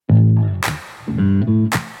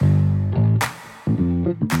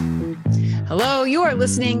Hello, you are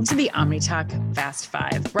listening to the OmniTalk Fast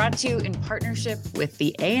Five, brought to you in partnership with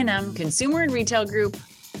the A&M Consumer and Retail Group,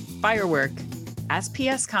 Firework,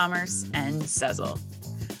 SPS Commerce, and Sezzle.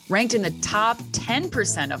 Ranked in the top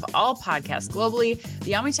 10% of all podcasts globally,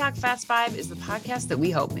 the OmniTalk Fast Five is the podcast that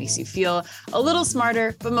we hope makes you feel a little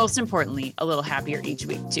smarter, but most importantly, a little happier each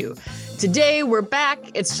week too. Today, we're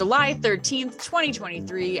back. It's July 13th,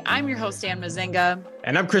 2023. I'm your host, Ann Mazinga.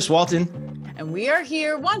 And I'm Chris Walton. And we are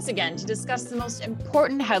here once again to discuss the most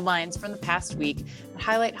important headlines from the past week that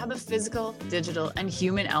highlight how the physical, digital, and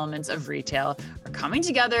human elements of retail are coming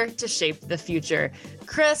together to shape the future.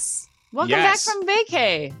 Chris, welcome back from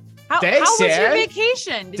vacay. How was your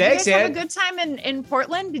vacation? Did you guys have a good time in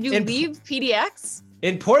Portland? Did you leave PDX?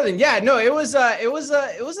 In Portland, yeah, no, it was a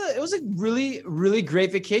really, really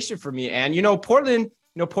great vacation for me. And Portland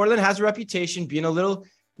has a reputation being a little,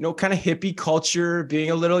 kind of hippie culture,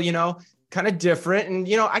 being a little, kind of different. And,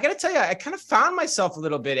 I got to tell you, I kind of found myself a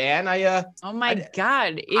little bit, Ann. Oh my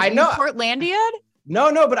God. I know. Portlandia?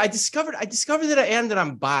 No, but I discovered that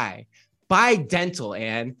I'm bi-dental,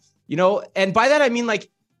 Ann, and by that, I mean, like,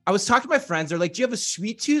 I was talking to my friends. They're like, do you have a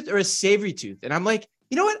sweet tooth or a savory tooth? And I'm like,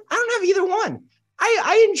 you know what? I don't have either one.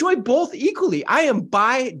 I enjoy both equally. I am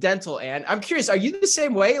bi-dental, Ann. I'm curious, are you the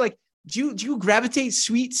same way? Like, do you gravitate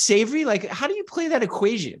sweet, savory? Like, how do you play that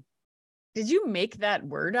equation? Did you make that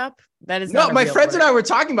word up? That is not my friends and I were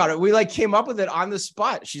talking about it. We came up with it on the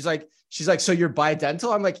spot. She's like, so you're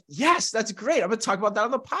bi-dental? I'm like, yes, that's great. I'm gonna talk about that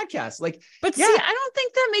on the podcast. But see, I don't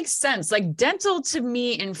think that makes sense. Like, dental to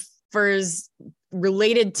me infers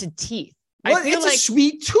related to teeth. Well, I feel it's like a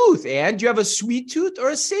sweet tooth. And do you have a sweet tooth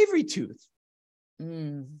or a savory tooth?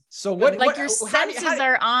 So your senses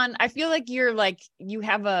are on. I feel like you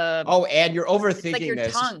have a. Oh, and you're overthinking like your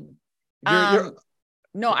this. Tongue. You're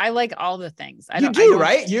No, I like all the things. Right?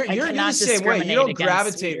 You're the same way. You don't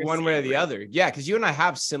gravitate one way or the other. Yeah, because you and I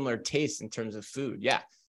have similar tastes in terms of food. Yeah.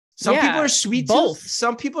 Some people are sweet tooth.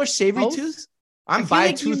 Some people are savory tooth. I'm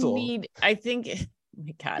bi-toothal. Oh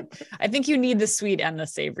my God. I think you need the sweet and the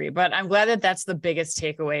savory, but I'm glad that that's the biggest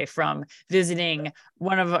takeaway from visiting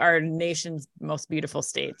one of our nation's most beautiful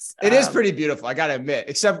states. It is pretty beautiful, I got to admit,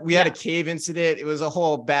 except we had a cave incident. It was a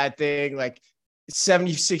whole bad thing. Like,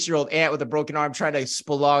 76-year-old aunt with a broken arm trying to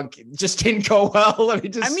spelunk just didn't go well. Let me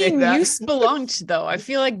just say that. You spelunked though. I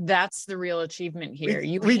feel like that's the real achievement here.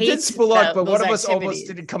 We did spelunk, but one of us almost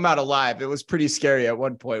didn't come out alive. It was pretty scary at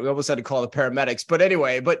one point. We almost had to call the paramedics. But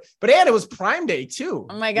anyway, but Ann, it was Prime Day too.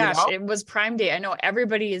 Oh my gosh, It was Prime Day. I know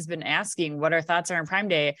everybody has been asking what our thoughts are on Prime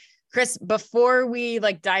Day. Chris, before we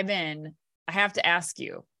dive in, I have to ask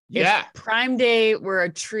you. If Prime Day were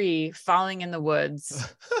a tree falling in the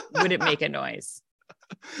woods, would it make a noise?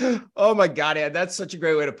 Oh my God, Ann, that's such a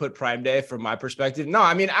great way to put Prime Day from my perspective. No,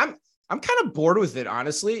 I mean, I'm kind of bored with it,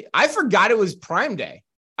 honestly. I forgot it was Prime Day.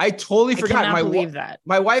 I totally forgot. I believe that.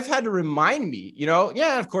 My wife had to remind me,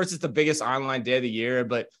 yeah, of course it's the biggest online day of the year,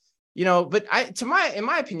 but in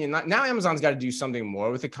my opinion, now Amazon's got to do something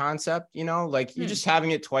more with the concept, you're just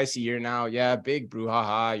having it twice a year now. Yeah. Big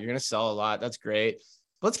brouhaha. You're going to sell a lot. That's great.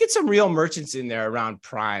 Let's get some real merchants in there around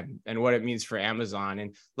Prime and what it means for Amazon.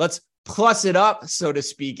 And let's plus it up, so to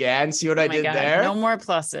speak, and see what I did there. No more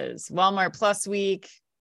pluses. Walmart Plus Week.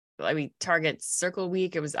 Target Circle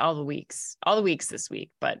Week. It was all the weeks this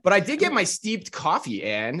week. But I did get my steeped coffee,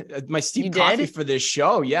 Ann. My steeped coffee for this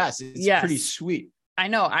show. Yes. It's pretty sweet. I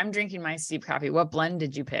know. I'm drinking my steeped coffee. What blend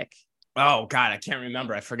did you pick? Oh God, I can't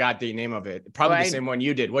remember. I forgot the name of it. Probably the same one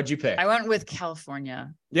you did. What'd you pick? I went with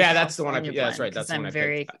California. Yeah, that's the one I picked. Yeah, that's right. That's the one I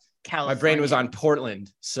picked. California. My brain was on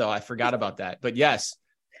Portland, so I forgot about that. But yes,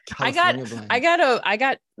 I have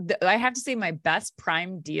to say my best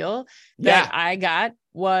Prime deal that I got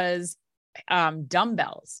was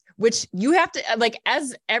dumbbells, which you have to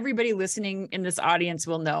as everybody listening in this audience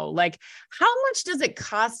will know, how much does it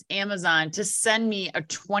cost Amazon to send me a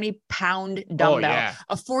 20-pound dumbbell,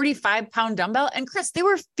 a 45-pound dumbbell? And Chris, they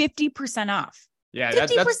were 50% off. Yeah,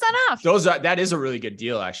 50% off. That is a really good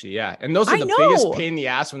deal, actually. Yeah. And those are the biggest pain in the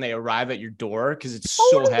ass when they arrive at your door because it's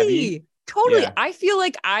so heavy. Totally. Yeah. I feel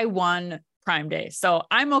like I won Prime Day, so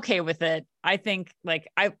I'm okay with it. I think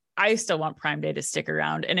I still want Prime Day to stick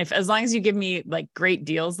around. And as long as you give me great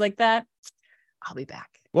deals like that, I'll be back.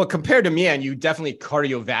 Well, compared to me, and you definitely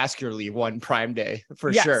cardiovascularly won Prime Day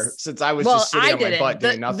for sure. Since I was just sitting on my butt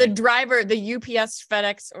doing nothing. The driver, the UPS,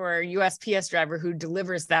 FedEx, or USPS driver who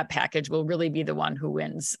delivers that package will really be the one who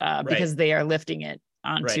wins because they are lifting it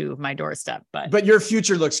onto my doorstep. But your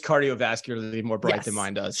future looks cardiovascularly more bright than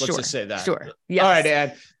mine does. Let's just say that. Sure. Yes. All right,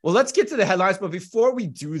 Ann. Well, let's get to the headlines. But before we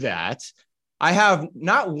do that, I have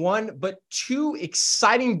not one, but two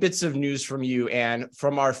exciting bits of news from you and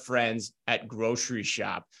from our friends at Grocery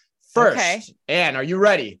Shop. First, Ann, are you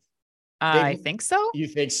ready? I think so. You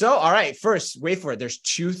think so? All right. First, wait for it. There's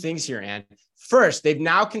two things here, Ann. First, they've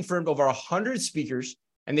now confirmed over 100 speakers,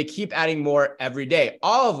 and they keep adding more every day,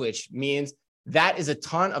 all of which means that is a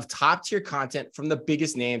ton of top tier content from the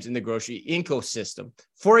biggest names in the grocery ecosystem.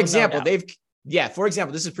 For example,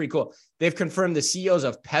 this is pretty cool. They've confirmed the CEOs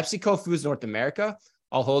of PepsiCo Foods North America,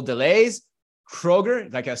 Ahold Delhaize,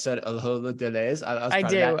 Kroger, like I said, Ahold Delhaize. I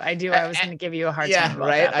do. I was going to give you a hard time about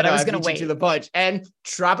that, but I was going to wait to the punch. And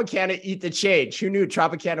Tropicana Eat the Change. Who knew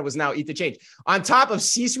Tropicana was now Eat the Change? On top of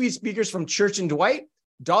C-suite speakers from Church and Dwight,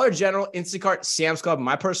 Dollar General, Instacart, Sam's Club,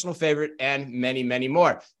 my personal favorite, and many, many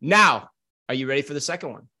more. Now, are you ready for the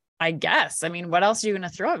second one? I guess. I mean, what else are you going to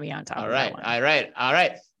throw at me on top of that one? All right.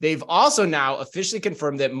 They've also now officially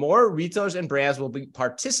confirmed that more retailers and brands will be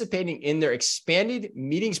participating in their expanded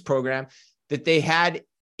meetings program that they had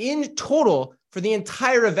in total for the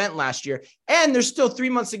entire event last year. And there's still 3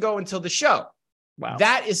 months to go until the show. Wow.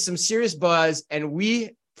 That is some serious buzz, and we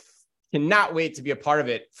cannot wait to be a part of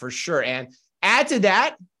it for sure. And add to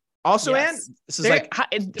that, also, Ann, this is like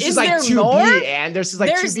 2B, and there's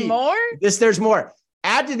like 2B. More? There's more.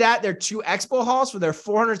 Add to that, there are 2 expo halls for their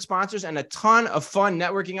 400 sponsors and a ton of fun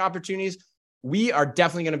networking opportunities. We are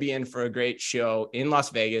definitely going to be in for a great show in Las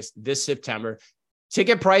Vegas this September.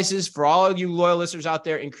 Ticket prices for all of you loyal listeners out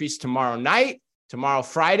there increase tomorrow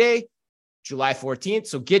Friday, July 14th.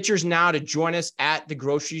 So get yours now to join us at the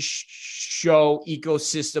Grocery Show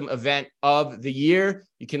ecosystem event of the year.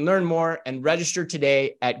 You can learn more and register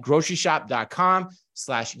today at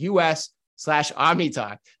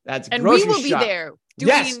groceryshop.com/US/OmniTalk. That's and Grocery we will Shop. Be there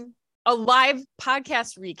doing a live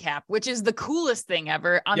podcast recap, which is the coolest thing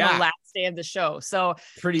ever on the last day of the show. So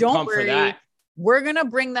don't worry. For that. We're going to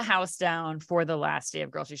bring the house down for the last day of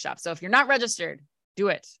Grocery Shop. So if you're not registered, do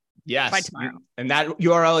it. Yes. By tomorrow. And that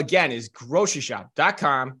URL again is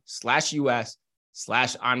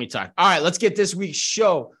groceryshop.com/US/OmniTalk. All right, let's get this week's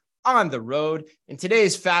show on the road. In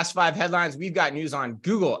today's Fast Five headlines, we've got news on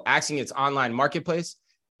Google axing its online marketplace,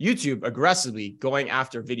 YouTube aggressively going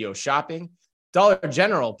after video shopping, Dollar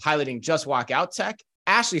General piloting Just Walk Out tech,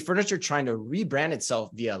 Ashley Furniture trying to rebrand itself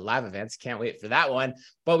via live events. Can't wait for that one.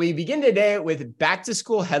 But we begin today with back to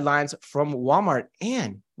school headlines from Walmart.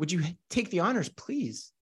 Ann, would you take the honors,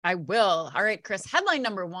 please? I will. All right, Chris. Headline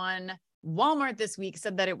number 1. Walmart this week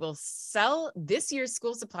said that it will sell this year's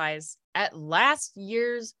school supplies at last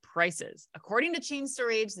year's prices. According to Chain Store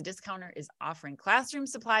Age, the discounter is offering classroom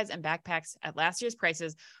supplies and backpacks at last year's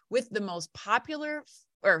prices, with the most popular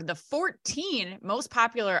the 14 most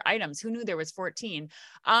popular items. Who knew there was 14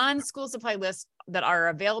 on school supply lists that are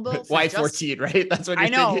available? Why 14, right? That's what you're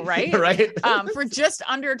thinking. Right? Right. For just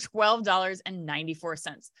under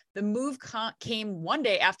 $12.94. The move came one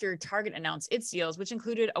day after Target announced its deals, which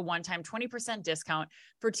included a one-time 20% discount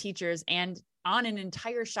for teachers and on an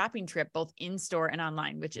entire shopping trip, both in store and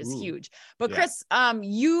online, which is huge. But Chris,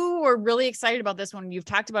 you were really excited about this one. You've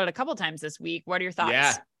talked about it a couple of times this week. What are your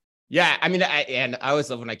thoughts? Yeah. I mean, I always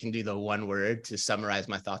love when I can do the one word to summarize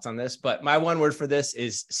my thoughts on this, but my one word for this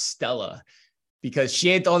is Stella, because she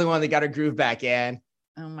ain't the only one that got her groove back, Ann.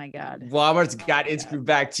 Oh my God. Walmart's got its groove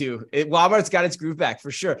back too. Walmart's got its groove back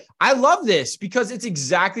for sure. I love this because it's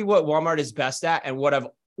exactly what Walmart is best at, and what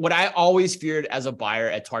I always feared as a buyer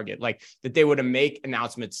at Target, like that they would make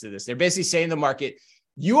announcements to this. They're basically saying to the market,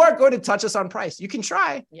 you aren't going to touch us on price. You can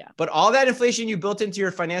try, but all that inflation you built into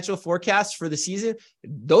your financial forecasts for the season,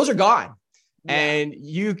 those are gone. And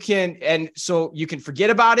so you can forget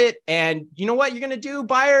about it. And you know what you're going to do,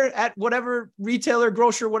 buyer at whatever retailer,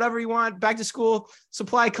 grocer, whatever you want, back to school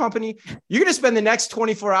supply company, you're going to spend the next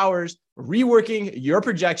 24 hours reworking your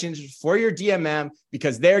projections for your DMM,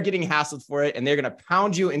 because they're getting hassled for it, and they're going to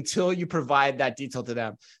pound you until you provide that detail to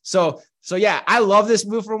them. So yeah, I love this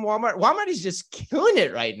move from Walmart. Walmart is just killing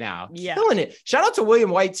it right now. Killing it. Shout out to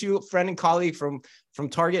William White too, friend and colleague from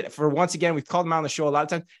Target, for once again, we've called him out on the show a lot of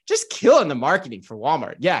times, just killing the marketing for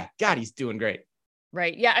Walmart. Yeah. God, he's doing great.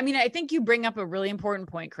 Right. Yeah. I mean, I think you bring up a really important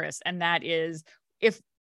point, Chris, and that is, if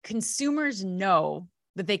consumers know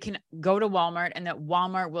that they can go to Walmart and that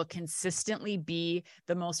Walmart will consistently be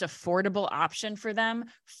the most affordable option for them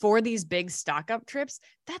for these big stock up trips,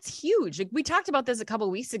 that's huge. Like, we talked about this a couple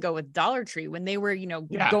of weeks ago with Dollar Tree when they were,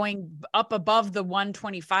 going up above the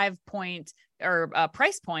 125 point or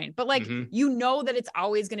price point, but like, you know that it's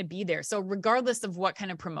always going to be there. So regardless of what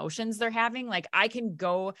kind of promotions they're having, like, I can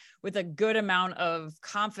go with a good amount of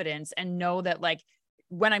confidence and know that, like,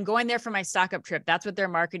 when I'm going there for my stock up trip, that's what they're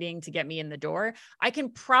marketing to get me in the door. I can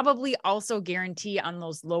probably also guarantee on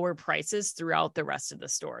those lower prices throughout the rest of the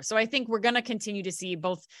store. So I think we're going to continue to see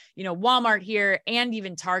both, Walmart here and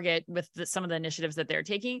even Target with some of the initiatives that they're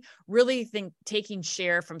taking, really taking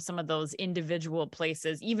share from some of those individual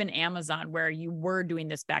places, even Amazon, where you were doing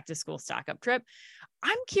this back to school stock up trip.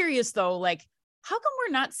 I'm curious though, like, how come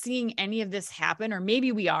we're not seeing any of this happen? Or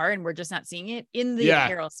maybe we are, and we're just not seeing it in the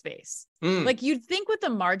apparel space. Like you'd think with the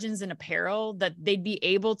margins in apparel that they'd be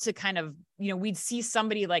able to kind of, we'd see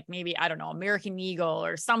somebody like maybe, I don't know, American Eagle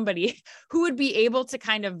or somebody who would be able to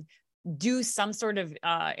kind of do some sort of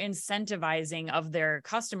incentivizing of their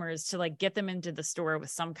customers to like get them into the store with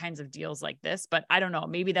some kinds of deals like this. But I don't know,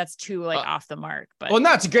 maybe that's too like off the mark. But well,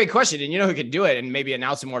 no, it's a great question. And who could do it and maybe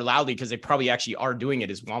announce it more loudly, because they probably actually are doing it,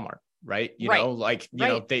 is Walmart. Right. You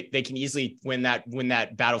know, they can easily win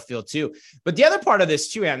that battlefield too. But the other part of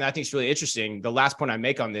this too, and I think is really interesting. The last point I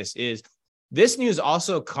make on this is this news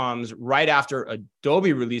also comes right after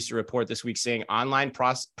Adobe released a report this week saying online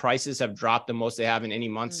prices have dropped the most they have in any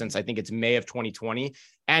month since I think it's May of 2020.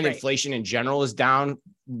 And inflation in general is down,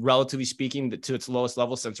 relatively speaking, to its lowest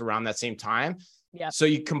level since around that same time. Yeah. So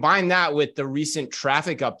you combine that with the recent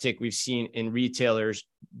traffic uptick we've seen in retailers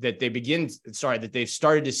that they've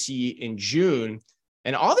started to see in June.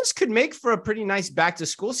 And all this could make for a pretty nice back to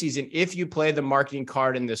school season if you play the marketing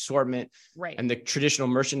card and the assortment and the traditional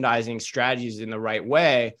merchandising strategies in the right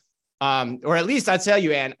way. Or at least I'll tell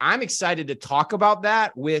you, Ann, I'm excited to talk about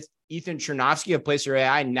that with Ethan Chernovsky of Placer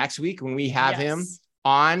AI next week when we have him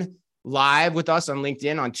on live with us on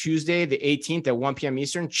LinkedIn on Tuesday, the 18th at 1 p.m.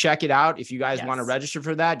 Eastern. Check it out. If you guys want to register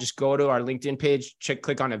for that, just go to our LinkedIn page,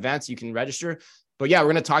 click on events, you can register. But yeah, we're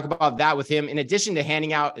going to talk about that with him. In addition to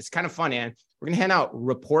handing out, it's kind of fun, Ann, we're going to hand out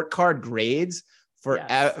report card grades for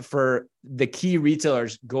the key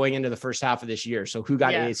retailers going into the first half of this year. So who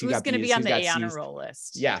got A's, who got B's, who's going to be on the A honor roll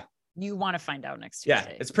list. Yeah. You want to find out next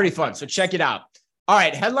Tuesday. Yeah, it's pretty fun. So check it out. All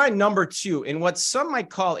right. Headline number 2, in what some might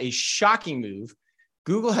call a shocking move,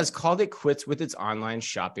 Google has called it quits with its online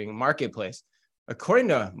shopping marketplace. According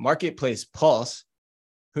to Marketplace Pulse,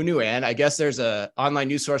 who knew, Ann? I guess there's an online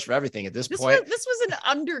news source for everything at this point. This was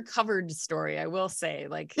an undercovered story, I will say.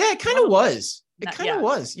 Yeah, it kind of was. It kind of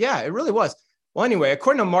was. Yeah, it really was. Well, anyway,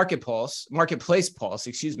 according to Marketplace Pulse,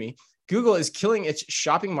 Google is killing its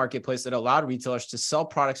shopping marketplace that allowed retailers to sell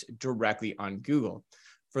products directly on Google.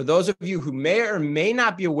 For those of you who may or may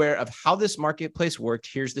not be aware of how this marketplace worked,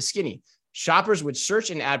 here's the skinny. Shoppers would search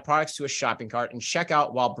and add products to a shopping cart and check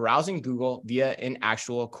out while browsing Google via an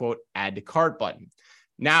actual, quote, add to cart button.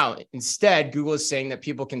 Now, instead, Google is saying that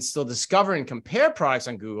people can still discover and compare products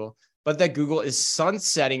on Google, but that Google is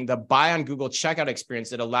sunsetting the buy on Google checkout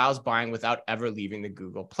experience that allows buying without ever leaving the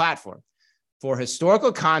Google platform. For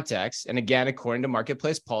historical context, and again, according to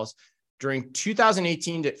Marketplace Pulse, during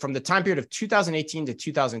 2018, from the time period of 2018 to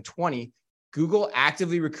 2020, Google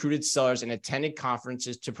actively recruited sellers and attended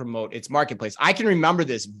conferences to promote its marketplace. I can remember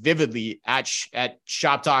this vividly at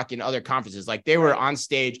Shop Talk and other conferences. Like they were on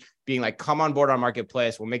stage being like, come on board our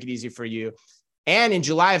marketplace. We'll make it easy for you. And in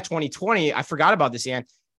July of 2020, I forgot about this, Ann,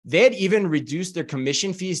 they had even reduced their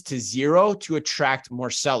commission fees to 0 to attract more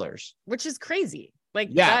sellers. Which is crazy.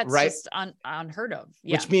 That's just unheard of.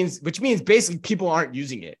 Yeah. Which means basically people aren't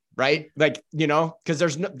using it. Right. Because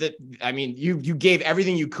there's you gave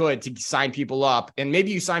everything you could to sign people up, and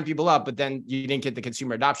maybe you signed people up, but then you didn't get the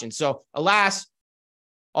consumer adoption. So alas,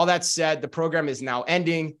 all that said, the program is now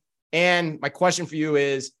ending. And my question for you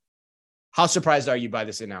is, how surprised are you by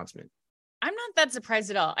this announcement? I'm not that surprised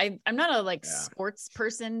at all. I'm not a sports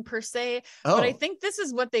person per se, but I think this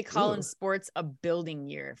is what they call in sports a building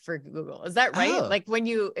year for Google. Is that right?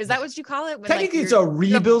 Is that what you call it? Technically, it's a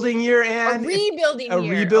rebuilding year, and a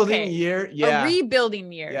rebuilding year. Yeah. A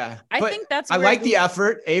rebuilding year. Yeah. I think that's I like the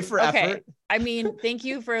effort. A for effort. I mean, thank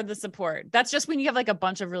you for the support. That's just when you have like a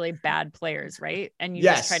bunch of really bad players, right? And you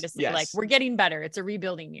just try to say like, we're getting better. It's a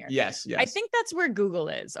rebuilding year. Yes. I think that's where Google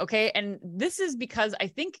is. Okay. And this is because I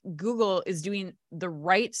think Google is doing the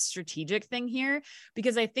right strategic thing here,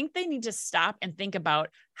 because I think they need to stop and think about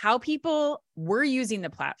how people were using the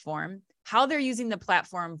platform, how they're using the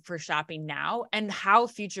platform for shopping now, and how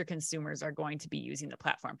future consumers are going to be using the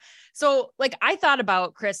platform. So I thought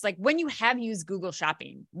about, Chris, when you have used Google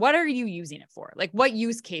Shopping, what are you using it for? What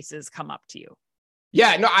use cases come up to you?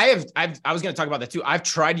 Yeah, no, I was going to talk about that too. I've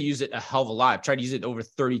tried to use it a hell of a lot. I've tried to use it over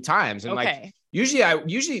 30 times. And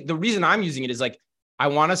usually the reason I'm using it is I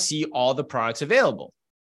want to see all the products available.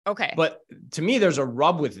 Okay. But to me, there's a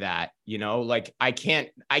rub with that, I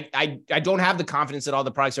don't have the confidence that all the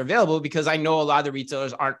products are available because I know a lot of the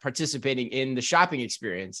retailers aren't participating in the shopping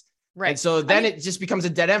experience. Right. And so then it just becomes a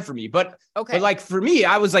dead end for me. But like for me,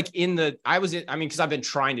 I was like because I've been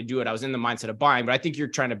trying to do it. I was in the mindset of buying, but I think you're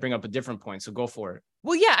trying to bring up a different point. So go for it.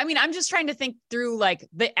 Well, yeah, I mean, I'm just trying to think through like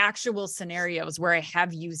the actual scenarios where I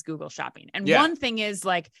have used Google Shopping. And one thing is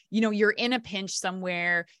like, you're in a pinch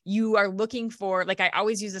somewhere, you are looking for, like, I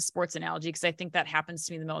always use a sports analogy because I think that happens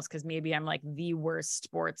to me the most because maybe I'm like the worst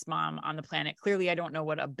sports mom on the planet. Clearly, I don't know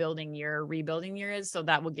what a building year or rebuilding year is. So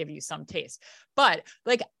that will give you some taste. But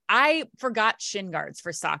like, I forgot shin guards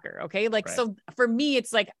for soccer. Okay. Like, so for me,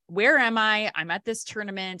 it's like, where am I? I'm at this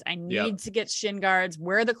tournament. I need to get shin guards.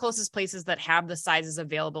 Where are the closest places that have the sizes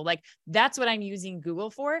available? Like, that's what I'm using Google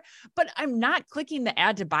for, but I'm not clicking the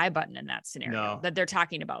add to buy button in that scenario that they're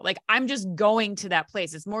talking about. Like, I'm just going to that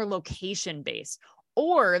place. It's more location based.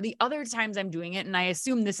 Or the other times I'm doing it, and I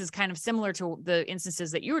assume this is kind of similar to the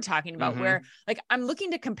instances that you were talking about, where like I'm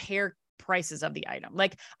looking to compare prices of the item.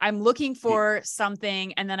 Like I'm looking for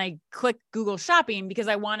something and then I click Google Shopping because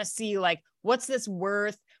I want to see like, what's this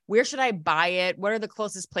worth? Where should I buy it? What are the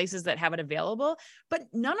closest places that have it available? But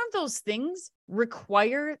none of those things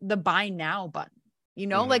require the buy now button.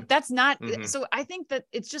 Like that's not, so I think that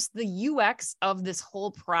it's just the UX of this whole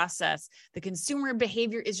process. The consumer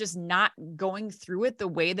behavior is just not going through it the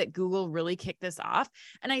way that Google really kicked this off.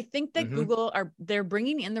 And I think that they're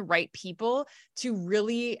bringing in the right people to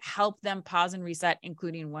really help them pause and reset,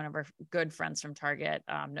 including one of our good friends from Target,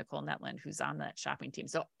 Nicole Netland, who's on that shopping team.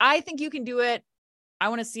 So I think you can do it. I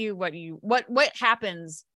want to see what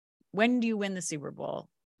happens. When do you win the Super Bowl?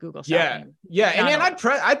 Google Shopping. Yeah. And then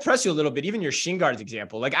I'd press you a little bit, even your shin guards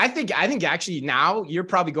example. Like I think actually now you're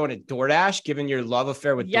probably going to DoorDash, given your love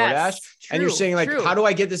affair with DoorDash. And you're saying like, how do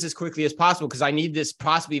I get this as quickly as possible? Because I need this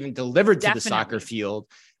possibly even delivered to the soccer field.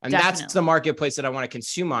 And that's the marketplace that I want to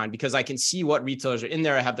consume on because I can see what retailers are in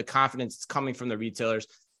there. I have the confidence it's coming from the retailers.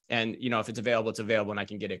 And, if it's available, it's available and I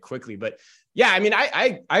can get it quickly. But yeah, I mean,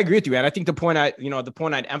 I agree with you, man. I think the point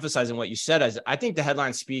I'd emphasize in what you said is I think the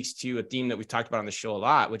headline speaks to a theme that we've talked about on the show a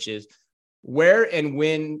lot, which is where and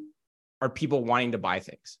when are people wanting to buy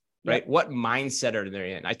things, right? What mindset are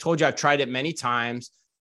they in? I told you I've tried it many times.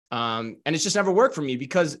 And it's just never worked for me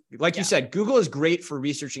because like you said, Google is great for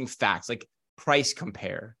researching facts, like price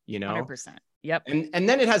compare, 100%. Yep. And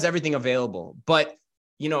then it has everything available. But,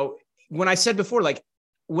 when I said before, like,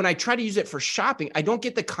 when I try to use it for shopping, I don't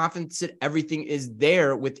get the confidence that everything is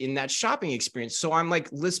there within that shopping experience. So I'm like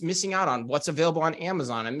missing out on what's available on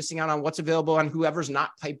Amazon. I'm missing out on what's available on whoever's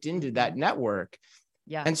not piped into that network.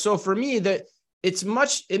 Yeah. And so for me,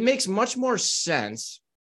 it makes much more sense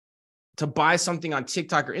to buy something on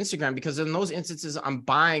TikTok or Instagram, because in those instances, I'm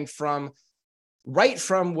buying from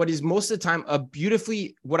what is most of the time a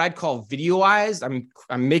beautifully, what I'd call videoized.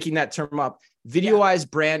 I'm making that term up.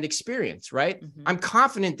 Videoized brand experience, right? I'm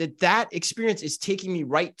confident that experience is taking me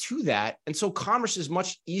right to that. And so commerce is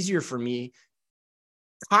much easier for me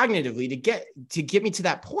cognitively to get me to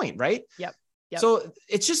that point, right? Yep. So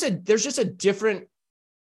there's just a different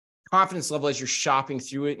confidence level as you're shopping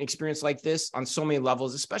through an experience like this on so many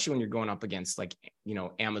levels, especially when you're going up against like,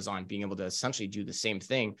 Amazon being able to essentially do the same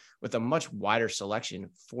thing with a much wider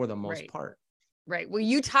selection for the most part. Right. Well,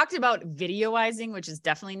 you talked about videoizing, which is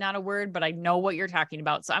definitely not a word, but I know what you're talking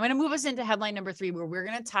about. So I'm going to move us into headline number 3, where we're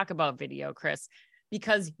going to talk about video, Chris,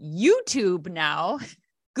 because YouTube now,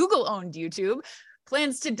 Google owned YouTube,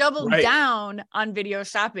 plans to double down on video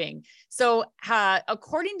shopping. So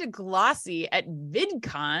according to Glossy at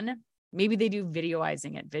VidCon, maybe they do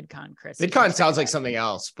videoizing at VidCon, Chris. VidCon sounds like something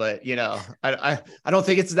else, but I don't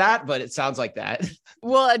think it's that, but it sounds like that.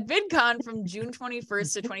 Well, at VidCon from June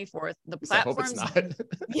 21st to 24th, the platform's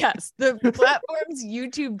the platform's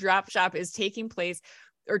YouTube drop shop is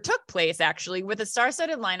took place actually with a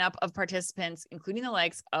star-studded lineup of participants, including the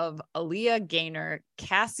likes of Aaliyah Gaynor,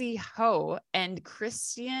 Cassie Ho, and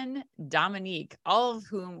Christian Dominique, all of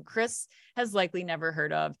whom Chris has likely never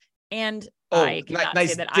heard of. And I cannot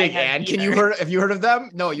say that I have either. Have you heard of them?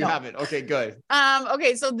 No, you haven't. Okay, good.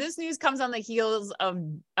 Okay, so this news comes on the heels of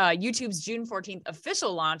YouTube's June 14th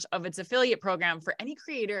official launch of its affiliate program for any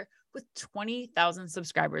creator with 20,000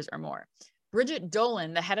 subscribers or more. Bridget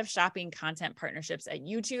Dolan, the head of shopping content partnerships at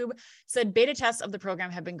YouTube, said beta tests of the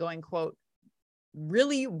program have been going, quote,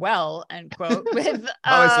 really well, end quote, with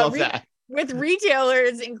with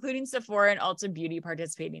retailers, including Sephora and Ulta Beauty,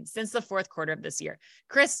 participating since the fourth quarter of this year.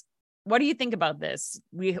 Chris, what do you think about this?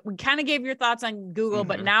 We kind of gave your thoughts on Google,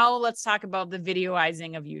 but now let's talk about the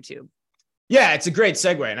videoizing of YouTube. Yeah, it's a great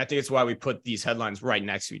segue. And I think it's why we put these headlines right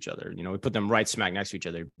next to each other. We put them right smack next to each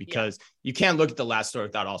other because you can't look at the last story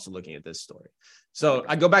without also looking at this story. So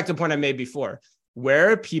I go back to the point I made before.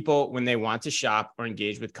 Where are people when they want to shop or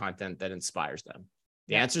engage with content that inspires them?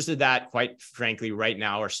 The answers to that, quite frankly, right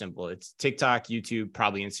now are simple. It's TikTok, YouTube,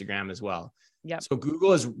 probably Instagram as well. So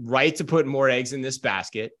Google is right to put more eggs in this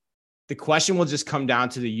basket. The question will just come down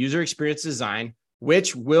to the user experience design,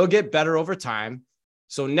 which will get better over time.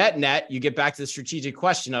 So net, you get back to the strategic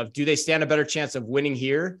question of, do they stand a better chance of winning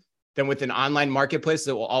here than with an online marketplace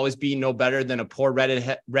that will always be no better than a poor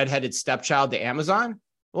redheaded stepchild to Amazon?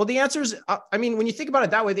 Well, the answer is, I mean, when you think about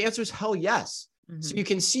it that way, the answer is hell yes. So you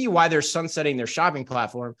can see why they're sunsetting their shopping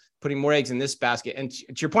platform, putting more eggs in this basket. And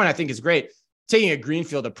to your point, I think is great. Taking a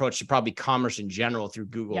greenfield approach to probably commerce in general through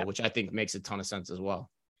Google, which I think makes a ton of sense as well.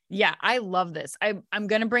 Yeah, I love this. I'm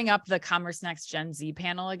going to bring up the Commerce Next Gen Z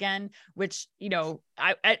panel again, which, you know,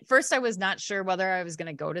 at first I was not sure whether I was going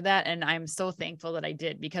to go to that. And I'm so thankful that I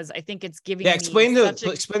did, because I think it's giving explain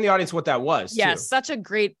the audience what that was. Yeah, such a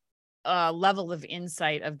great level of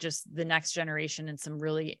insight of just the next generation and some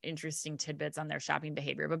really interesting tidbits on their shopping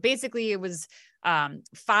behavior. But basically it was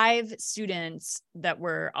 5 students that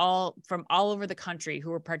were all from all over the country who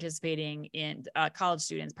were participating in college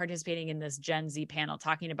students participating in this Gen Z panel,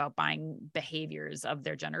 talking about buying behaviors of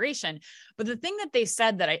their generation. But the thing that they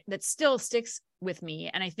said that still sticks with me,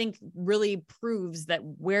 and I think really proves that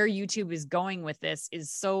where YouTube is going with this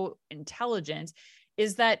is so intelligent,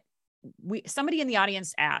 is that somebody in the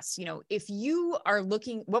audience asked, you know, if you are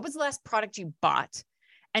looking, what was the last product you bought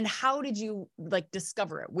and how did you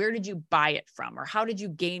discover it? Where did you buy it from? Or how did you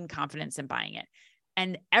gain confidence in buying it?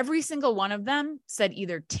 And every single one of them said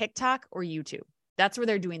either TikTok or YouTube. That's where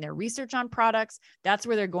they're doing their research on products. That's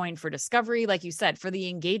where they're going for discovery. Like you said, for the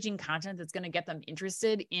engaging content that's going to get them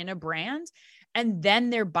interested in a brand, and then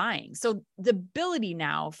they're buying. So the ability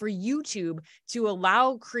now for YouTube to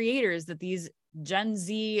allow creators that these Gen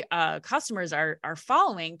Z customers are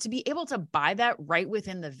following to be able to buy that right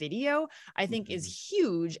within the video, I think is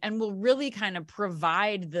huge, and will really kind of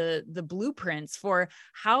provide the blueprints for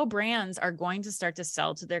how brands are going to start to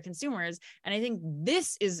sell to their consumers. And I think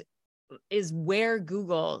this is where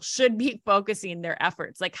Google should be focusing their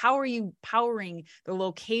efforts. Like, how are you powering the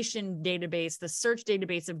location database, the search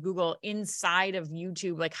database of Google inside of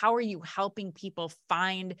YouTube? Like, how are you helping people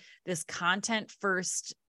find this content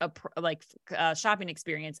first shopping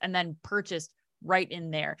experience and then purchased right in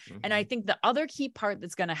there? And I think the other key part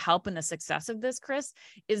that's going to help in the success of this, Chris,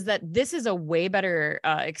 is that this is a way better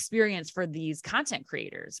experience for these content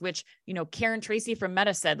creators, which, you know, Karen Tracy from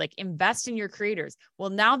Meta said, like, invest in your creators. Well,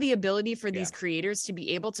 now the ability for these creators to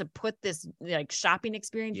be able to put this shopping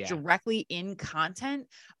experience directly in content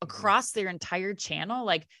across their entire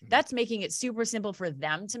channel, that's making it super simple for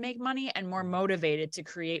them to make money and more motivated to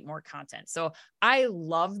create more content. So I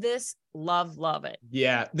love this. Love it.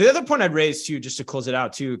 Yeah. The other point I'd raise too, just to close it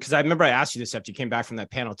out too, because I remember I asked you this after you came back from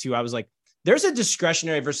that panel too. I was like, there's a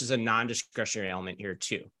discretionary versus a non-discretionary element here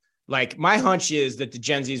too. Like, my hunch is that the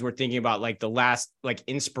Gen Zs were thinking about the last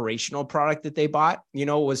inspirational product that they bought, you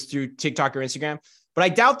know, was through TikTok or Instagram. But I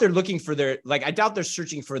doubt they're looking for I doubt they're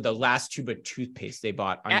searching for the last tube of toothpaste they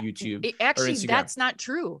bought on YouTube. Actually, that's not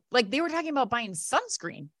true. They were talking about buying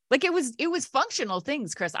sunscreen. It was functional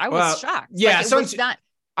things, Chris. I was shocked. Yeah.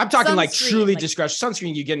 I'm talking truly discretionary.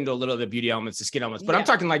 Sunscreen, you get into a little of the beauty elements, the skin elements, but I'm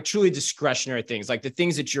talking truly discretionary things, like the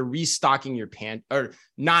things that you're restocking your or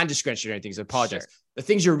non-discretionary things. I apologize. Sure. The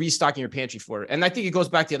things you're restocking your pantry for. And I think it goes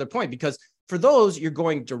back to the other point, because for those, you're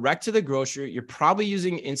going direct to the grocer. You're probably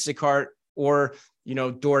using Instacart or, you know,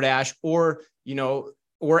 DoorDash or, you know,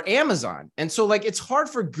 or Amazon. And so it's hard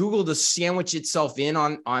for Google to sandwich itself in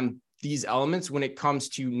on these elements when it comes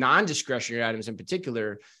to non-discretionary items in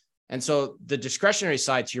particular. And so the discretionary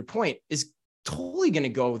side, to your point, is totally going to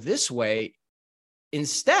go this way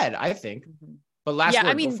instead, I think. But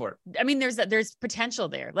go for it. I mean, there's potential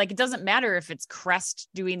there. It doesn't matter if it's Crest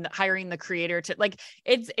hiring the creator to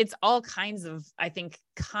it's all kinds of, I think,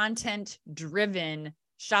 content driven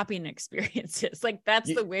shopping experiences.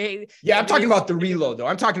 That's the way. Yeah. I'm talking about the reload though.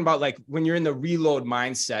 I'm talking about when you're in the reload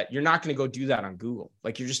mindset, you're not going to go do that on Google.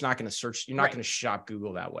 You're just not going to search. You're not going to shop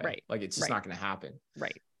Google that way. Right. It's just not going to happen.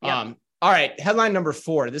 Right. Yep. All right. Headline number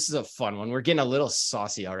 4. This is a fun one. We're getting a little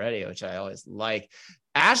saucy already, which I always like.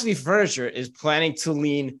 Ashley Furniture is planning to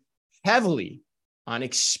lean heavily on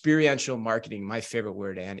experiential marketing. My favorite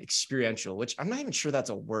word, and experiential, which I'm not even sure that's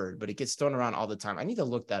a word, but it gets thrown around all the time. I need to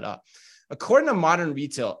look that up. According to Modern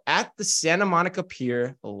Retail, at the Santa Monica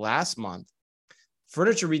Pier last month,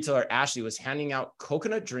 furniture retailer Ashley was handing out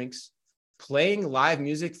coconut drinks, playing live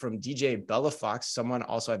music from DJ Bella Fox, someone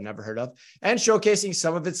also I've never heard of, and showcasing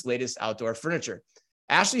some of its latest outdoor furniture.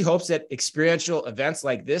 Ashley hopes that experiential events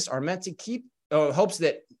like this are meant to keep, Ashley hopes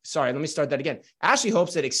that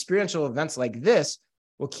experiential events like this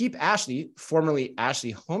will keep Ashley, formerly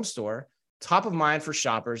Ashley Home Store, top of mind for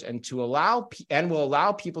shoppers and will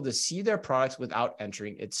allow people to see their products without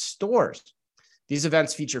entering its stores. These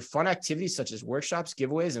events feature fun activities such as workshops,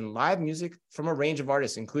 giveaways, and live music from a range of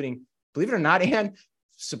artists, including, believe it or not, Anne,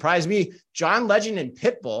 surprise me, John Legend and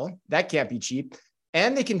Pitbull. That can't be cheap.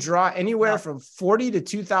 And they can draw anywhere from 40 to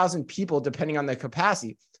 2,000 people, depending on the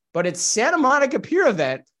capacity. But its Santa Monica Pier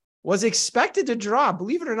event was expected to draw,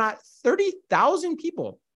 believe it or not, 30,000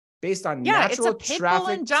 people based on natural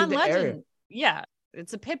traffic to the area. Yeah,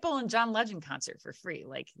 it's a Pitbull and John Legend concert for free.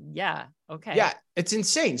 Like, yeah, okay. Yeah, it's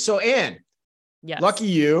insane. So, Anne, lucky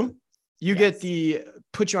you. You get the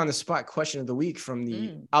put you on the spot question of the week from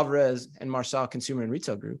the Alvarez and Marcel Consumer and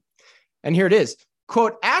Retail Group. And here it is.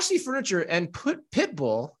 Quote, Ashley Furniture and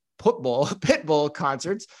Pitbull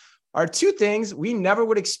concerts are two things we never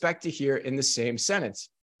would expect to hear in the same sentence.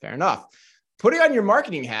 Fair enough. Putting on your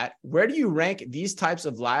marketing hat, where do you rank these types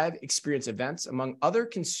of live experience events among other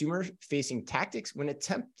consumer-facing tactics when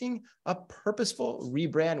attempting a purposeful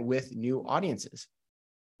rebrand with new audiences?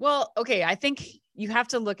 Well, okay, I think you have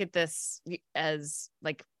to look at this as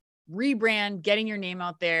like rebrand, getting your name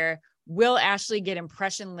out there. Will Ashley get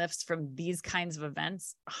impression lifts from these kinds of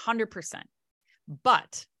events? 100%.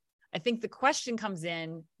 But I think the question comes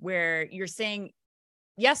in where you're saying,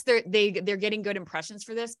 yes, they're getting good impressions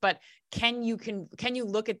for this, but can you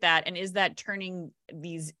look at that, and is that turning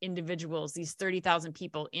these individuals, these 30,000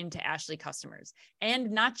 people, into Ashley customers?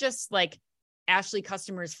 And not just like Ashley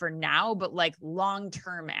customers for now, but like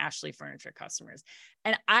long-term Ashley Furniture customers.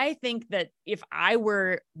 And I think that if I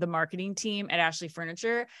were the marketing team at Ashley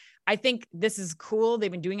Furniture, I think this is cool.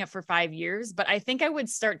 They've been doing it for 5 years, but I think I would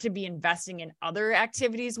start to be investing in other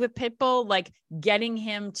activities with Pitbull, like getting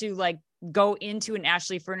him to like go into an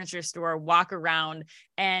Ashley Furniture store, walk around,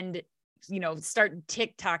 and start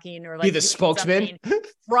TikToking or like be the spokesman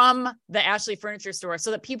from the Ashley Furniture store,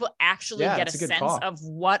 so that people actually get a sense of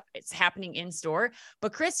what is happening in store.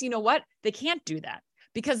 But Chris, you know what? They can't do that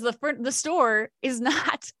because the store is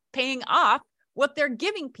not paying off what they're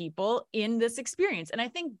giving people in this experience. And I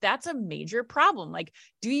think that's a major problem. Like,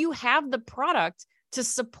 do you have the product to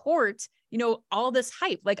support, all this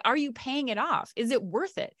hype? Like, are you paying it off? Is it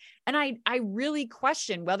worth it? And I really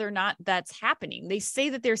question whether or not that's happening. They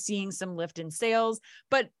say that they're seeing some lift in sales,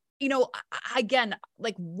 but again,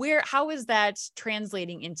 like how is that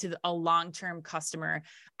translating into a long-term customer?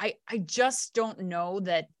 I just don't know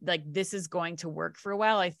that like this is going to work for a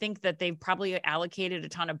while. I think that they've probably allocated a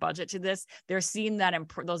ton of budget to this. They're seeing that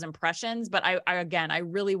those impressions, but I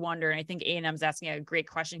really wonder, and I think A&M's asking a great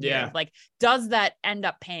question here. Yeah. Like, does that end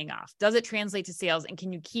up paying off? Does it translate to sales? And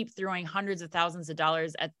can you keep throwing hundreds of thousands of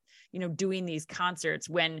dollars at, doing these concerts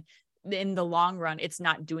when in the long run, it's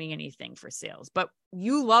not doing anything for sales? But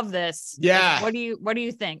you love this. Yeah. Like, what do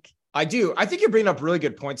you think? I do. I think you're bringing up really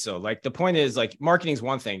good points though. Like the point is like marketing is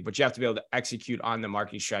one thing, but you have to be able to execute on the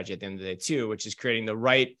marketing strategy at the end of the day too, which is creating the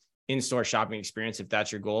right in-store shopping experience if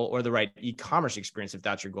that's your goal, or the right e-commerce experience if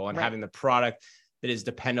that's your goal, and having the product that is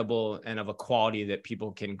dependable and of a quality that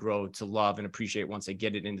people can grow to love and appreciate once they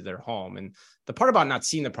get it into their home. And the part about not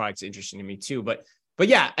seeing the product is interesting to me too. But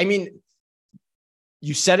yeah, I mean,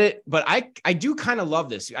 you said it, but I do kind of love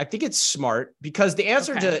this. I think it's smart because the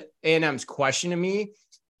answer to A&M's question to me,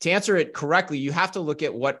 to answer it correctly, you have to look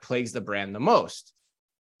at what plagues the brand the most.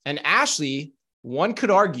 And Ashley, one could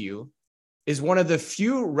argue, is one of the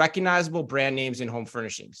few recognizable brand names in home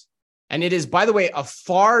furnishings. And it is, by the way, a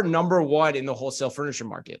far number one in the wholesale furniture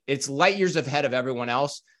market. It's light years ahead of everyone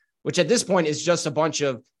else, which at this point is just a bunch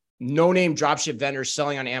of no-name dropship vendors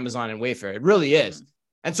selling on Amazon and Wayfair. It really is.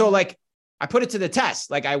 And so like, I put it to the test.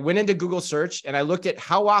 Like I went into Google search and I looked at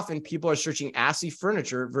how often people are searching Ashley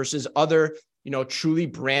Furniture versus other, truly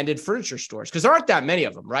branded furniture stores. Cause there aren't that many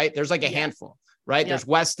of them, right? There's like a handful, right? There's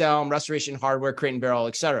West Elm, Restoration Hardware, Crate and Barrel,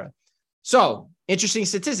 et cetera. So interesting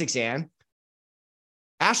statistics, Anne.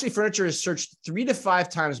 Ashley Furniture is searched 3 to 5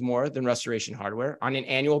 times more than Restoration Hardware on an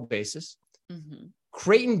annual basis.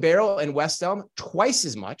 Crate and Barrel and West Elm, twice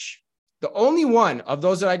as much. The only one of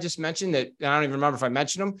those that I just mentioned that I don't even remember if I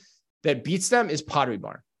mentioned them, that beats them is Pottery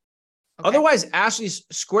Barn. Otherwise, Ashley's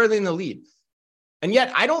squarely in the lead. And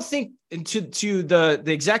yet I don't think, to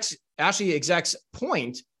the Ashley execs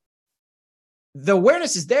point, the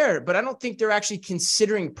awareness is there, but I don't think they're actually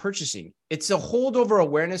considering purchasing. It's a holdover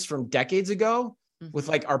awareness from decades ago with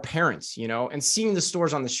like our parents, and seeing the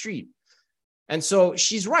stores on the street. And so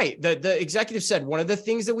she's right. The executive said, one of the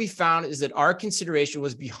things that we found is that our consideration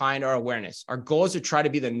was behind our awareness. Our goal is to try to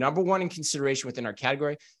be the number one in consideration within our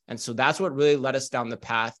category. And so that's what really led us down the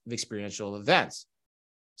path of experiential events.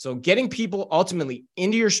 So getting people ultimately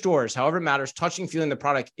into your stores, however it matters, touching, feeling the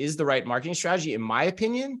product is the right marketing strategy, in my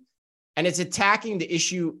opinion. and it's attacking the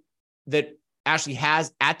issue that Ashley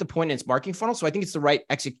has at the point in its marketing funnel. So I think it's the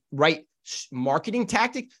right marketing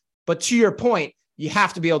tactic. But to your point, you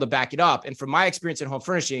have to be able to back it up. And from my experience in home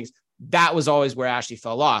furnishings, that was always where Ashley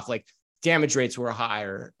fell off. Like damage rates were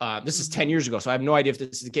higher. This is 10 years ago, so I have no idea if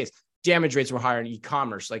this is the case. Damage rates were higher in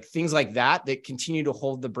e-commerce, like things like that continue to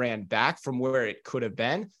hold the brand back from where it could have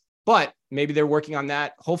been. But maybe they're working on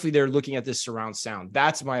that. Hopefully they're looking at this surround sound.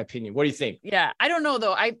 That's my opinion. What do you think? Yeah, I don't know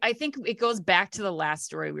though. I think it goes back to the last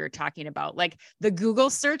story we were talking about, like the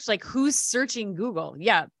Google search, like who's searching Google?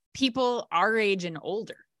 Yeah, people our age and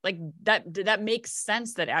older. Like that makes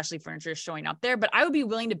sense that Ashley Furniture is showing up there. But I would be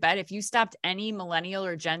willing to bet if you stopped any millennial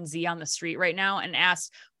or Gen Z on the street right now and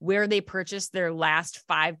asked where they purchased their last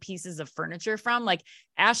 5 pieces of furniture from, like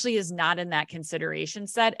Ashley is not in that consideration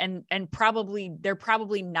set. And they're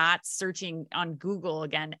probably not searching on Google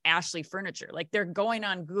again, Ashley Furniture. Like they're going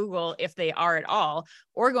on Google if they are at all,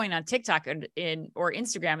 or going on TikTok or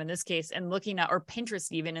Instagram in this case, and looking at, or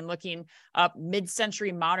Pinterest even, and looking up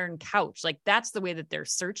mid-century modern couch. Like that's the way that they're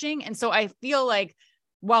searching. And so I feel like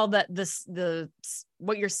while the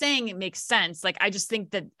what you're saying, it makes sense. Like, I just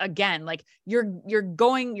think that again, like you're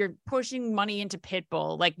pushing money into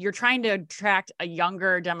Pitbull. Like you're trying to attract a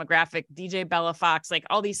younger demographic, DJ Bella Fox, like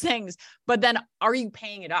all these things, but then are you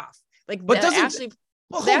paying it off? Like, but Ashley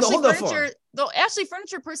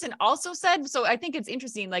Furniture person also said, so I think it's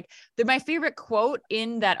interesting. Like my favorite quote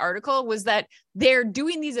in that article was that they're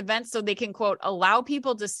doing these events so they can, quote, allow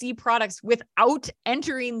people to see products without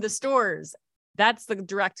entering the stores. That's the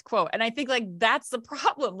direct quote. And I think like, that's the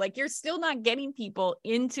problem. Like you're still not getting people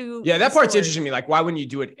into. Yeah. That part's interesting to me. Like, why wouldn't you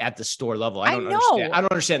do it at the store level? I don't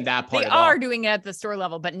understand that part. They are doing it at the store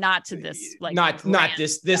level, but not to this, like not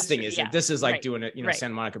this thing isn't. Yeah. This is like doing it,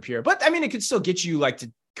 Santa Monica Pier. But I mean, it could still get you like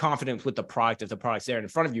to confidence with the product if the product's there in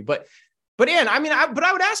front of you. But Ann, I mean, I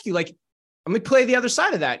would ask you, like, I'm gonna play the other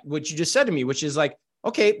side of that, what you just said to me, which is like,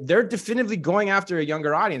 okay, they're definitively going after a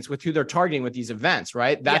younger audience with who they're targeting with these events,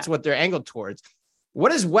 right? That's what they're angled towards.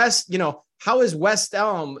 What is how is West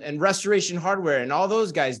Elm and Restoration Hardware and all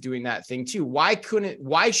those guys doing that thing too?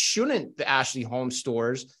 Why shouldn't the Ashley Home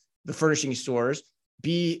stores, the furnishing stores,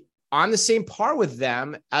 be on the same par with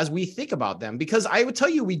them as we think about them? Because I would tell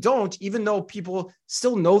you, we don't, even though people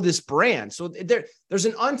still know this brand. So there's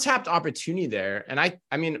an untapped opportunity there. And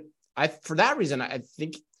I mean, for that reason, I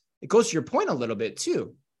think it goes to your point a little bit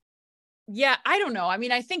too. Yeah, I don't know. I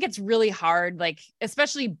mean, I think it's really hard, like,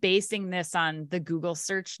 especially basing this on the Google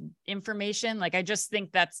search information. Like, I just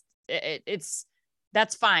think that's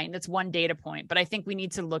fine. That's one data point. But I think we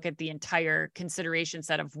need to look at the entire consideration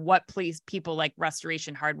set of what people like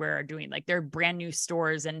Restoration Hardware are doing. Like, they're brand new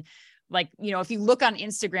stores. And like, if you look on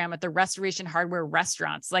Instagram at the Restoration Hardware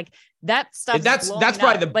restaurants, like that stuff. That's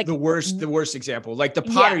probably the worst example. Like the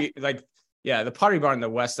pottery, the Pottery Barn in the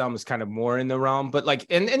West Elm is kind of more in the realm, but like,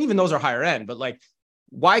 and even those are higher end, but like,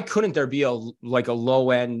 why couldn't there be a low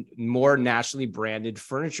end, more nationally branded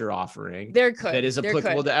furniture offering that is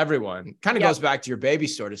applicable to everyone? Kind of goes back to your baby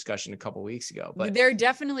store discussion a couple of weeks ago, but there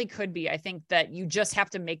definitely could be. I think that you just have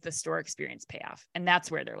to make the store experience pay off, and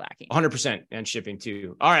that's where they're lacking. 100%, and shipping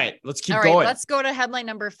too. All right, let's keep going. Let's go to headline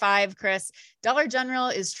number 5, Chris. Dollar General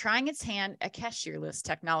is trying its hand at cashierless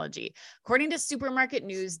technology. According to Supermarket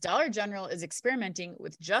News, Dollar General is experimenting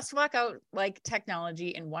with just walk out like technology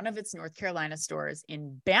in one of its North Carolina stores in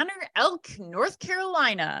Banner Elk, North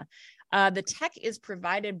Carolina. The tech is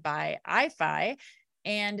provided by iFi,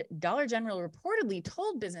 and Dollar General reportedly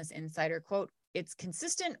told Business Insider, quote, "It's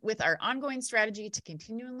consistent with our ongoing strategy to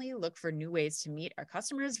continually look for new ways to meet our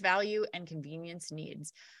customers' value and convenience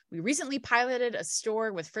needs. We recently piloted a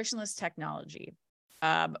store with frictionless technology.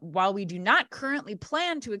 While we do not currently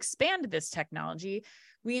plan to expand this technology,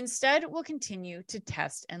 we instead will continue to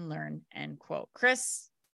test and learn," end quote. Chris,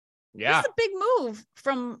 it's a big move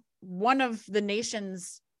from one of the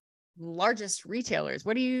nation's largest retailers.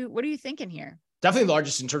 What are you thinking here? Definitely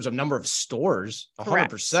largest in terms of number of stores,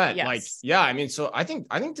 100%. Yes. Like, yeah, I mean, so I think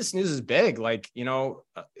this news is big. Like,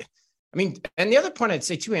 I mean, and the other point I'd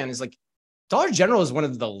say too, Ann, is like Dollar General is one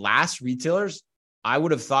of the last retailers I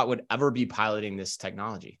would have thought would ever be piloting this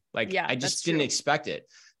technology. Like, I just didn't expect it.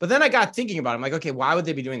 But then I got thinking about it. I'm like, okay, why would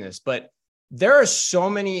they be doing this? But there are so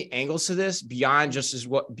many angles to this beyond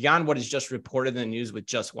what is just reported in the news with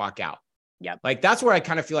just walk out. Yeah. Like, that's where I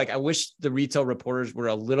kind of feel like I wish the retail reporters were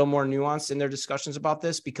a little more nuanced in their discussions about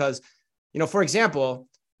this, because, for example,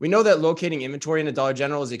 we know that locating inventory in a Dollar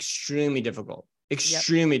General is extremely difficult.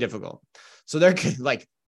 So there could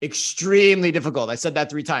extremely difficult. I said that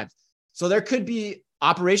 3 times. So there could be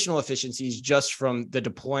operational efficiencies just from the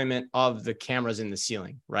deployment of the cameras in the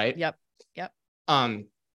ceiling. Right. Yep.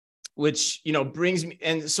 which, brings me.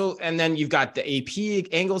 And then you've got the AP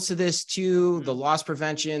angles to this too, the loss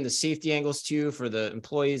prevention, the safety angles too, for the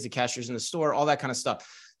employees, the cashiers in the store, all that kind of stuff.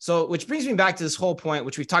 So, which brings me back to this whole point,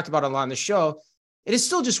 which we've talked about a lot on the show. It is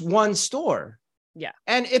still just one store. Yeah.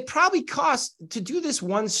 And it probably costs to do this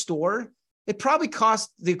one store. It probably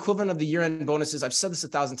costs the equivalent of the year-end bonuses. I've said this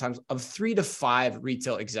 1,000 times, of 3 to 5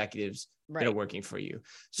 retail executives that are working for you.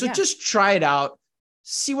 So just try it out.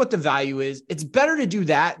 See what the value is. It's better to do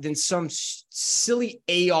that than some silly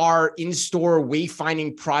AR in-store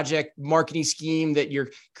wayfinding project marketing scheme that your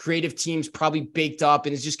creative team's probably baked up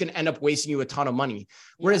and is just going to end up wasting you a ton of money.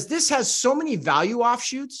 Whereas this has so many value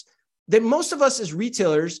offshoots that most of us as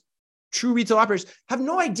retailers, true retail operators, have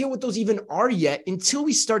no idea what those even are yet until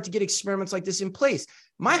we start to get experiments like this in place.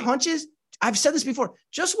 My hunch is, I've said this before,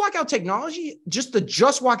 just walk out technology, just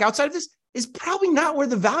walk outside of this is probably not where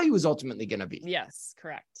the value is ultimately going to be. Yes,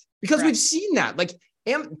 correct. Because we've seen that. Like,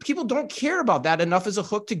 people don't care about that enough as a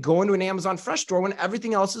hook to go into an Amazon Fresh store when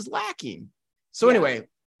everything else is lacking. So anyway,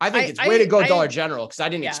 I think it's way to go Dollar General, because I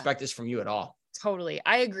didn't expect this from you at all. Totally.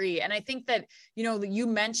 I agree. And I think that, you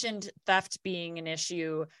mentioned theft being an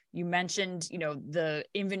issue. You mentioned, the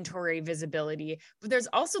inventory visibility, but there's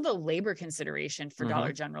also the labor consideration for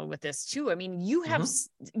Dollar General with this too. I mean, you have,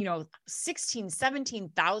 16,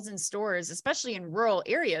 17,000 stores, especially in rural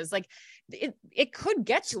areas. Like it could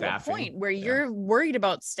get to a point where you're worried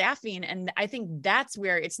about staffing. And I think that's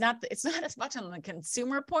where it's not as much on the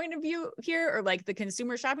consumer point of view here, or like the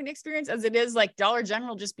consumer shopping experience, as it is like Dollar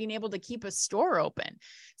General just being able to keep a store open.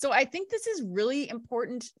 So I think this is really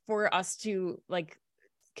important for us to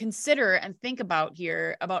consider and think about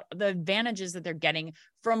here, about the advantages that they're getting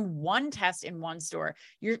from one test in one store.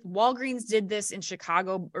 Your Walgreens did this in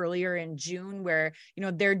Chicago earlier in June, where,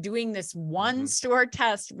 they're doing this one store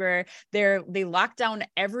test where they lock down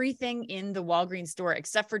everything in the Walgreens store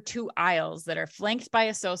except for 2 aisles that are flanked by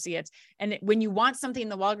associates. And when you want something in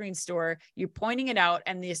the Walgreens store, you're pointing it out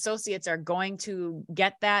and the associates are going to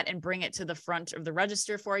get that and bring it to the front of the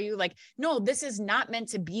register for you. Like, no, this is not meant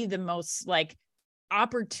to be the most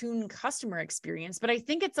opportune customer experience, but I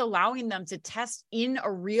think it's allowing them to test in a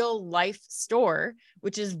real life store,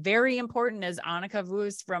 which is very important, as Annika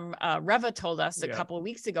Voos from Reva told us a couple of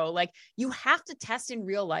weeks ago. Like, you have to test in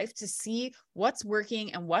real life to see what's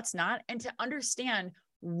working and what's not, and to understand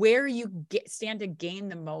where you stand to gain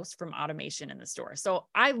the most from automation in the store. So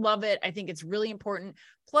I love it. I think it's really important.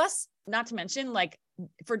 Plus, not to mention,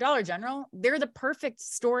 for Dollar General, they're the perfect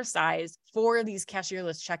store size for these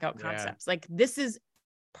cashierless checkout concepts. Like, this is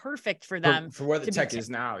perfect for them for where the tech is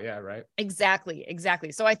now. Yeah. Right. Exactly.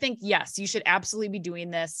 So I think, yes, you should absolutely be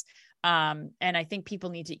doing this. And I think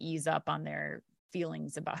people need to ease up on their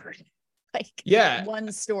feelings about it.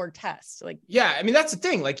 One store test. I mean, that's the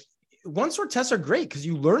thing. One store tests are great because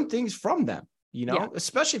you learn things from them,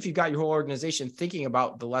 especially if you've got your whole organization thinking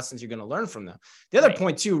about the lessons you're going to learn from them. The other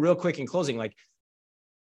point too, real quick in closing,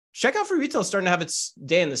 checkout for retail is starting to have its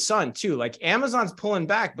day in the sun too. Amazon's pulling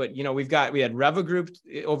back, but we had Reva Group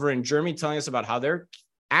over in Germany telling us about how they're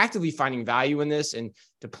actively finding value in this and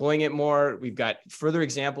deploying it more. We've got further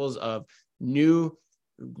examples of new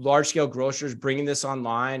large scale grocers bringing this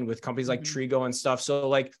online with companies like Trigo and stuff.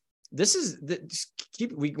 So this is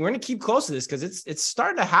we're going to keep close to this because it's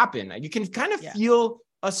starting to happen. You can kind of feel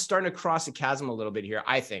us starting to cross the chasm a little bit here,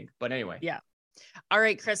 I think. But anyway. Yeah. All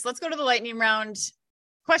right, Chris, let's go to the lightning round.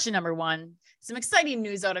 Question number 1, some exciting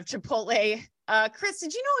news out of Chipotle. Chris,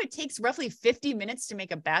 did you know it takes roughly 50 minutes to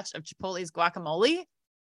make a batch of Chipotle's guacamole?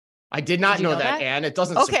 I did not know that, and it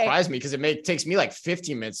doesn't surprise me because it takes me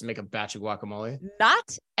 15 minutes to make a batch of guacamole.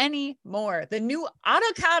 Not anymore. The new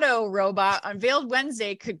avocado robot unveiled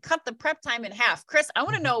Wednesday could cut the prep time in half. Chris, I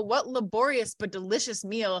want to know what laborious but delicious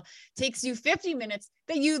meal takes you 50 minutes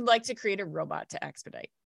that you'd like to create a robot to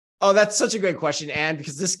expedite. Oh, that's such a great question, Anne,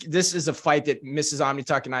 because this is a fight that Mrs.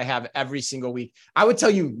 OmniTalk and I have every single week. I would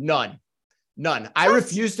tell you none. I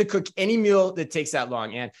refuse to cook any meal that takes that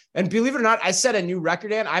long, Anne. And believe it or not, I set a new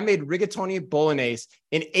record, Anne. I made rigatoni bolognese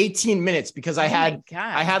in 18 minutes because I had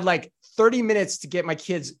 30 minutes to get my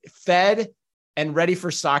kids fed and ready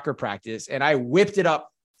for soccer practice, and I whipped it up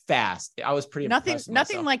fast. I was pretty impressed.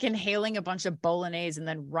 Nothing like inhaling a bunch of bolognese and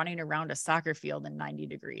then running around a soccer field in 90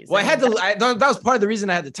 degrees. Well, that was part of the reason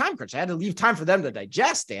I had the time crunch. I had to leave time for them to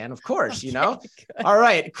digest, Dan, of course, Good. All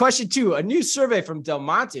right. Question 2, a new survey from Del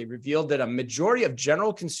Monte revealed that a majority of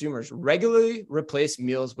general consumers regularly replace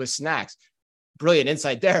meals with snacks. Brilliant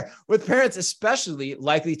insight there, with parents especially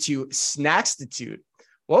likely to snackstitute.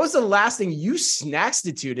 What was the last thing you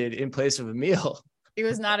snackstituted in place of a meal? It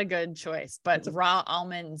was not a good choice, but raw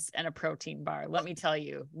almonds and a protein bar. Let me tell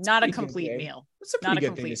you, not a complete meal. It's a pretty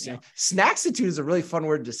good thing to say. Snackstitute is a really fun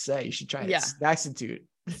word to say. You should try it. Snackstitute.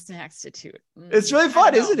 Snackstitute. It's really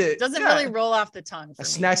fun, isn't it? Doesn't really roll off the tongue. I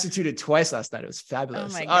snackstituted twice last night. It was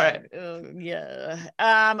fabulous. Oh my God. All right.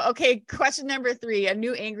 Yeah. Okay. Question number 3. A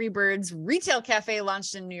new Angry Birds retail cafe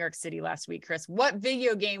launched in New York City last week. Chris, what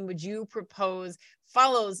video game would you propose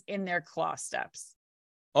follows in their claw steps?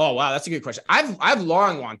 Oh, wow. That's a good question. I've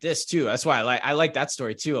long wanted this too. That's why I like that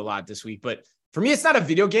story too a lot this week. But for me, it's not a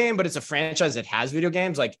video game, but it's a franchise that has video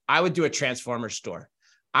games. Like I would do a Transformers store.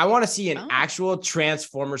 I want to see an actual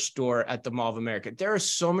Transformer store at the Mall of America. There are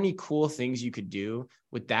so many cool things you could do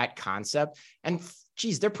with that concept. And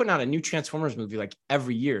geez, they're putting out a new Transformers movie like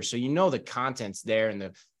every year. So, the content's there and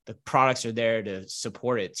the products are there to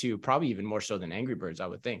support it too. Probably even more so than Angry Birds, I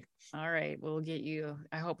would think. All right. We'll get you.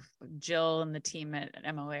 I hope Jill and the team at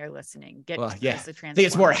MOA are listening. I think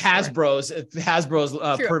it's more Hasbro's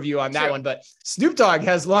purview on that one. But Snoop Dogg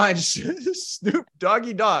has launched Snoop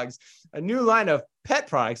Doggy Dogs, a new line of pet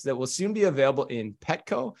products that will soon be available in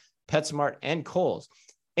Petco, PetSmart, and Kohl's.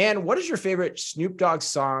 And what is your favorite Snoop Dogg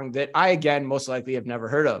song that I, again, most likely have never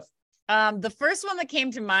heard of? The first one that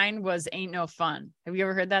came to mind was Ain't No Fun. Have you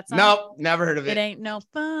ever heard that song? Nope, never heard of it. It ain't no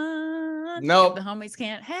fun. Nope. The homies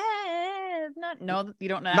can't have. No, you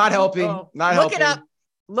don't know. Not helping. Not helping.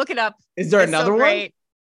 Look it up. Is there another one?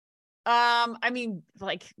 I mean,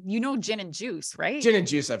 gin and juice, right? Gin and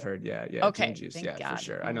juice, I've heard. Yeah. Okay. Gin and juice. For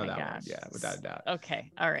sure. I know that one. Yeah, without a doubt.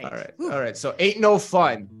 Okay. All right. So ain't no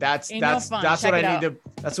fun. That's what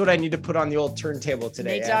I need to put on the old turntable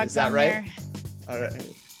today. Nate Dogg's, is that right? All right.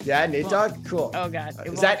 Yeah, Nate Dogg. Cool. Oh God.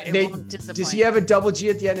 Is that Nate? Does he have a double G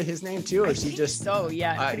at the end of his name too, or is he just? So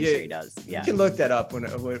yeah, I'm pretty sure he does. Yeah. You can look that up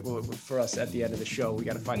for us at the end of the show. We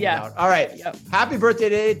got to find it out. All right. Yep. Happy birthday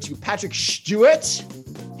today to Patrick Stewart,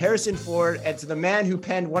 Harrison Ford, and to the man who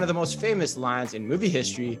penned one of the most famous lines in movie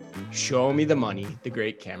history, "Show me the money," the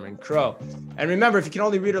great Cameron Crowe. And remember, if you can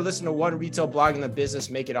only read or listen to one retail blog in the business,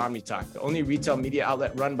 make it OmniTalk, the only retail media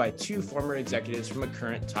outlet run by 2 former executives from a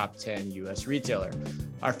current top 10 U.S. retailer.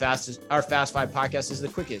 Our Fast 5 podcast is the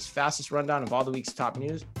quickest, fastest rundown of all the week's top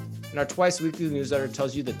news. And our twice weekly newsletter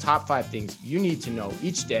tells you the top 5 things you need to know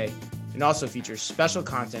each day, and also features special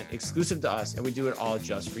content exclusive to us. And we do it all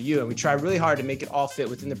just for you. And we try really hard to make it all fit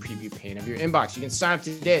within the preview pane of your inbox. You can sign up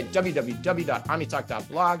today at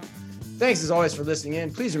www.omnitalk.blog. Thanks as always for listening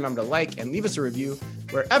in. Please remember to like and leave us a review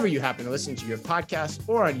wherever you happen to listen to your podcast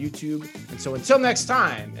or on YouTube. And so until next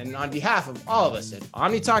time, and on behalf of all of us at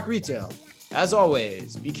OmniTalk Retail, as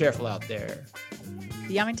always, be careful out there.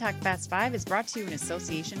 The OmniTalk Fast 5 is brought to you in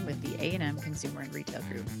association with the A&M Consumer and Retail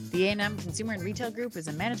Group. The A&M Consumer and Retail Group is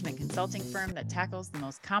a management consulting firm that tackles the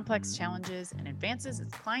most complex challenges and advances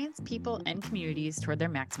its clients, people, and communities toward their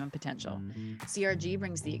maximum potential. CRG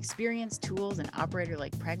brings the experience, tools, and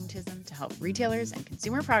operator-like pragmatism to help retailers and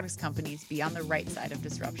consumer products companies be on the right side of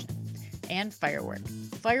disruption. And Firework.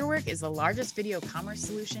 Firework is the largest video commerce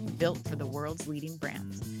solution built for the world's leading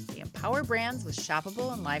brands. They empower brands with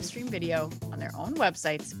shoppable and live stream video on their own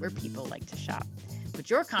websites where people like to shop. Put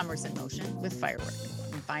your commerce in motion with Firework.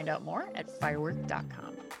 You can find out more at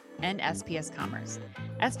firework.com. And SPS Commerce.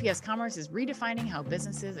 SPS Commerce is redefining how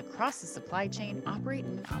businesses across the supply chain operate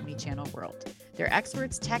in an omnichannel world. Their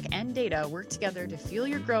experts, tech, and data work together to fuel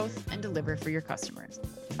your growth and deliver for your customers.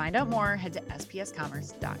 To find out more, head to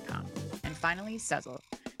spscommerce.com. And finally, Sezzle.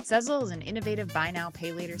 Sezzle is an innovative buy now,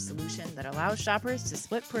 pay later solution that allows shoppers to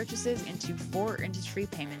split purchases into 4 interest-free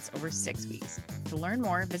payments over 6 weeks. To learn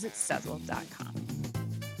more, visit Sezzle.com.